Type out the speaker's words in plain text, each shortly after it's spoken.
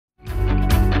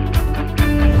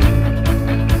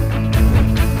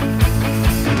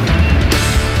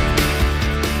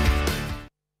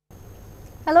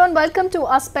everyone, welcome to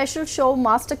our special show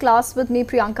Masterclass with me,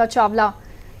 Priyanka Chawla.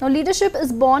 Now, leadership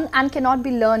is born and cannot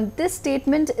be learned. This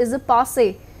statement is a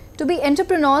passé. To be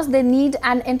entrepreneurs, they need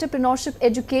an entrepreneurship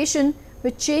education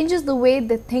which changes the way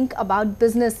they think about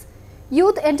business.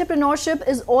 Youth entrepreneurship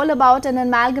is all about an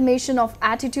amalgamation of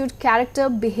attitude, character,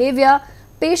 behavior,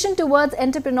 passion towards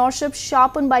entrepreneurship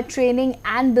sharpened by training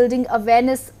and building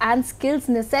awareness and skills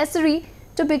necessary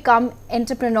to become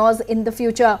entrepreneurs in the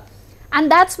future. And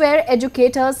that's where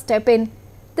educators step in.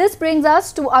 This brings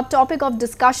us to our topic of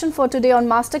discussion for today on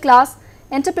Masterclass,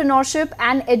 Entrepreneurship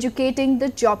and Educating the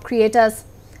Job Creators.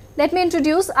 Let me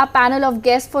introduce our panel of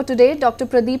guests for today. Dr.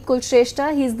 Pradeep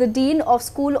Kulshrestha, he is the Dean of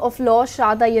School of Law,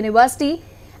 Sharda University,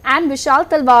 and Vishal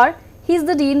Talwar, he is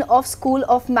the Dean of School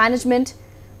of Management.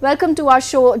 Welcome to our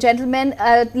show, gentlemen.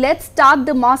 Let's start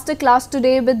the Masterclass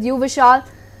today with you, Vishal.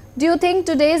 Do you think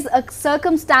today's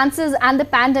circumstances and the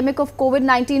pandemic of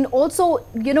COVID-19 also,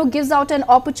 gives out an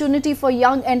opportunity for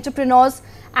young entrepreneurs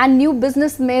and new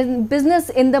business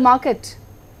in the market?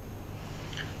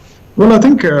 Well, I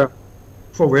think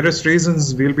for various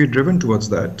reasons, we'll be driven towards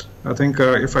that. I think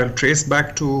if I trace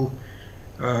back to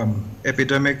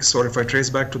epidemics or if I trace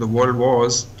back to the world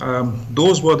wars,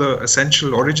 those were the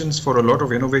essential origins for a lot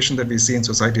of innovation that we see in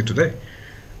society today.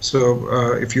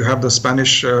 So if you have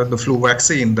the flu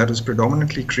vaccine that is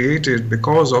predominantly created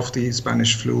because of the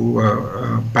Spanish flu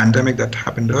pandemic that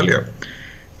happened earlier.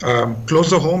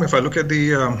 Closer home, if I look at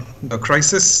the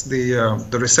crisis, the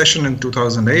recession in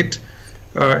 2008,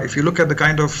 if you look at the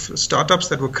kind of startups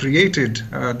that were created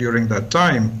during that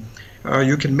time,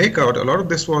 you can make out a lot of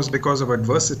this was because of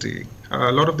adversity.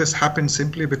 A lot of this happened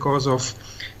simply because of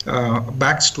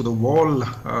backs to the wall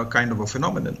kind of a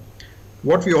phenomenon.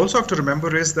 What we also have to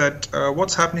remember is that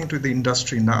what's happening to the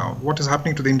industry now, what is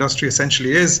happening to the industry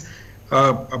essentially is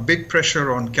a big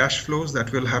pressure on cash flows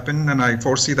that will happen, and I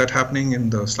foresee that happening in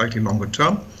the slightly longer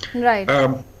term. Right.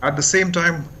 At the same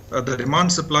time, the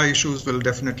demand supply issues will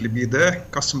definitely be there,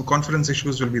 customer confidence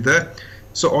issues will be there.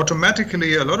 So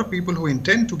automatically, a lot of people who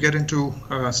intend to get into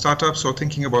startups or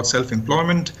thinking about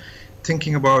self-employment,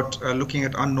 thinking about looking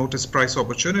at unnoticed price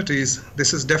opportunities,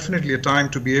 this is definitely a time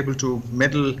to be able to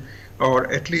meddle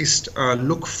or at least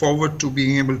look forward to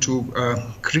being able to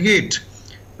create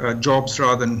jobs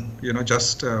rather than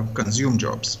just consume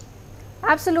jobs.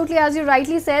 Absolutely, as you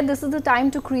rightly said, this is the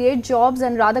time to create jobs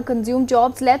and rather consume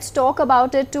jobs. Let's talk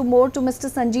about it to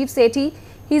Mr. Sanjeev Sethi.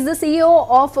 He's the CEO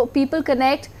of People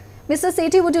Connect. Mr.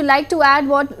 Sethi, would you like to add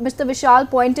what Mr. Vishal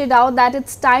pointed out, that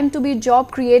it's time to be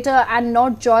job creator and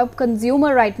not job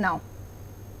consumer right now?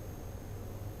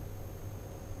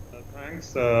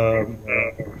 Thanks,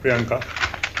 Priyanka.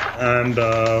 And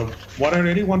what I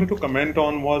really wanted to comment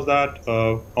on was that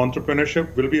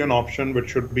entrepreneurship will be an option which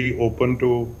should be open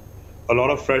to a lot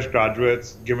of fresh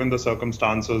graduates given the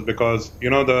circumstances, because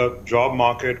the job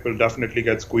market will definitely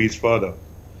get squeezed further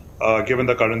given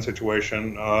the current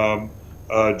situation.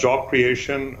 Job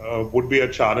creation would be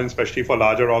a challenge, especially for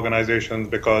larger organizations,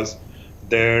 because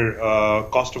their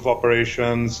cost of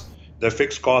operations, their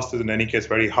fixed cost is in any case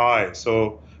very high.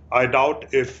 So I doubt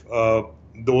if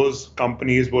those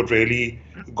companies would really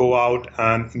go out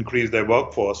and increase their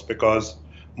workforce, because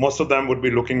most of them would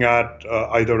be looking at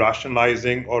either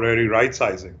rationalizing or really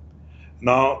right-sizing.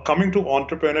 Now, coming to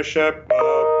entrepreneurship,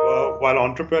 while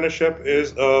entrepreneurship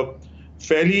is a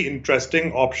fairly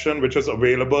interesting option which is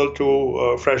available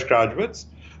to fresh graduates.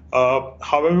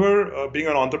 However, being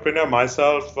an entrepreneur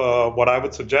myself, what I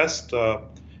would suggest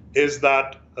is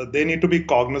that they need to be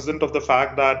cognizant of the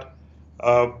fact that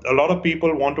a lot of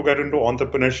people want to get into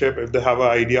entrepreneurship if they have an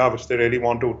idea which they really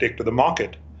want to take to the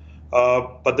market.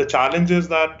 But the challenge is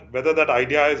that whether that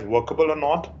idea is workable or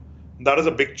not, that is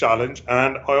a big challenge.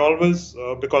 And I always,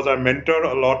 because I mentor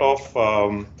a lot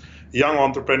of young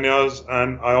entrepreneurs,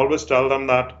 and I always tell them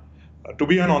that to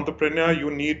be an entrepreneur,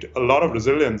 you need a lot of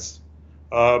resilience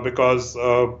because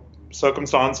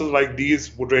circumstances like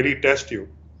these would really test you.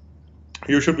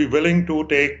 You should be willing to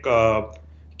take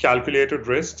calculated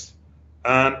risks,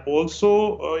 and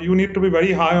also you need to be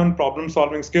very high on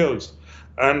problem-solving skills.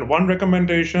 And one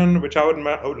recommendation which I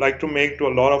would like to make to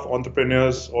a lot of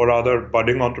entrepreneurs, or rather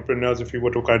budding entrepreneurs, if you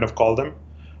were to kind of call them,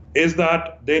 is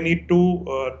that they need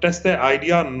to test their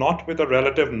idea not with a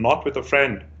relative, not with a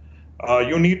friend.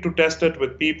 You need to test it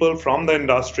with people from the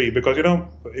industry, because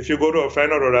if you go to a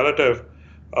friend or a relative,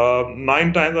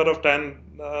 9 times out of 10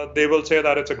 they will say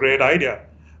that it's a great idea,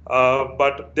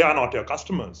 but they are not your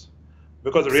customers,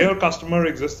 because a real customer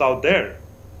exists out there.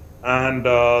 And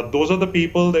those are the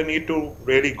people they need to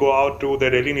really go out to. They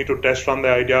really need to test run the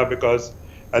idea, because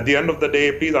at the end of the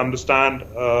day, please understand,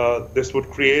 this would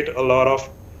create a lot of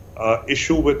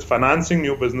issue with financing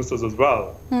new businesses as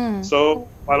well. So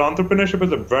while entrepreneurship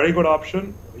is a very good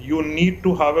option, you need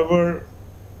to, however,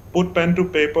 put pen to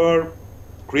paper,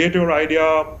 create your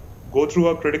idea, go through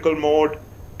a critical mode,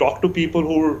 talk to people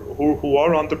who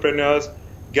are entrepreneurs,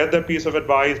 get their piece of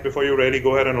advice before you really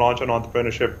go ahead and launch an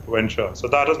entrepreneurship venture. So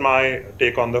that is my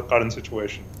take on the current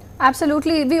situation.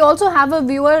 Absolutely. We also have a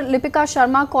viewer, Lipika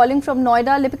Sharma, calling from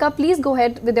Noida. Lipika, please go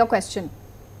ahead with your question.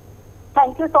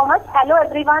 Thank you so much. Hello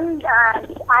everyone.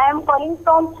 I am calling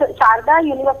from Sharda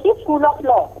University School of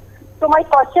Law. So my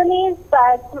question is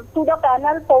to the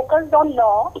panel focused on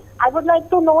law. I would like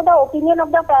to know the opinion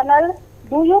of the panel.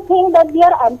 Do you think that we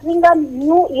are entering a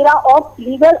new era of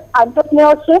legal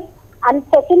entrepreneurship? And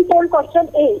second poll question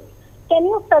is, can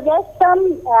you suggest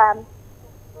some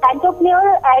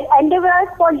entrepreneurial endeavors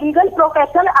for legal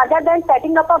professionals other than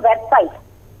setting up a website?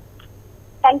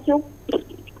 Thank you.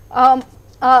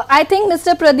 I think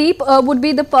Mr. Pradeep would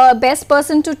be the best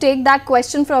person to take that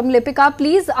question from Lipika.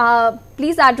 Please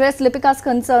address Lipika's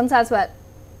concerns as well.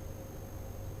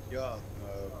 Yeah,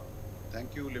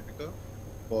 thank you, Lipika,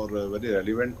 for a very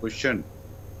relevant question.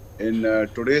 In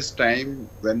today's time,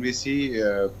 when we see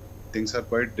things are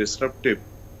quite disruptive,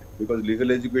 because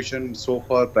legal education so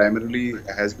far primarily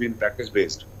has been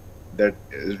practice-based, that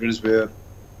students were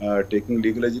taking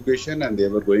legal education and they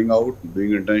were going out,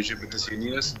 doing internship with the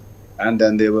seniors, and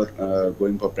then they were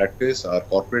going for practice or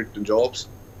corporate jobs.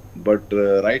 But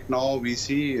right now we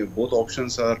see both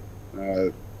options are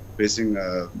facing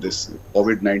this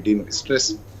COVID-19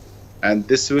 stress, and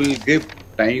this will give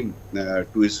time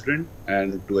to students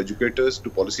and to educators, to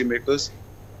policymakers,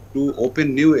 to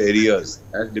open new areas.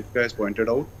 As Deepika has pointed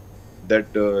out,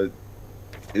 that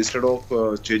instead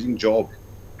of changing job,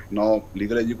 now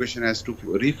legal education has to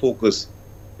refocus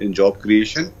in job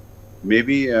creation.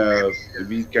 Maybe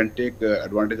we can take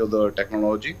advantage of the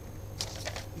technology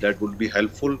that would be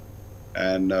helpful,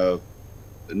 and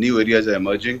new areas are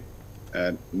emerging,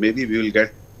 and maybe we will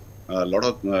get a lot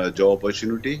of job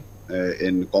opportunity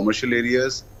in commercial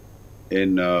areas,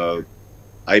 in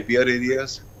IPR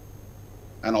areas,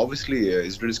 and obviously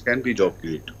students can be job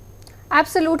creator.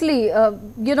 Absolutely.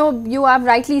 You have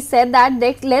rightly said that.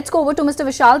 Let's go over to Mr.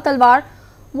 Vishal Talwar.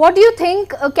 What do you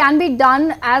think can be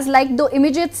done as like the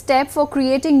immediate step for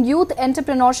creating youth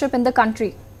entrepreneurship in the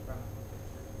country?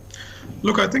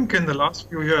 Look, I think in the last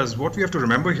few years, what we have to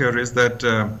remember here is that,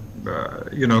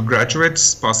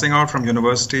 graduates passing out from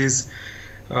universities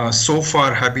so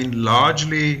far have been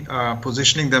largely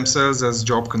positioning themselves as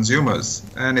job consumers.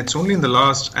 And it's only in the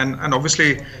last, and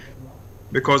obviously,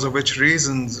 because of which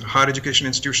reasons higher education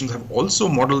institutions have also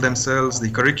modeled themselves, the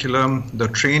curriculum, the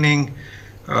training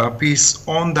piece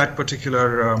on that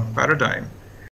particular paradigm.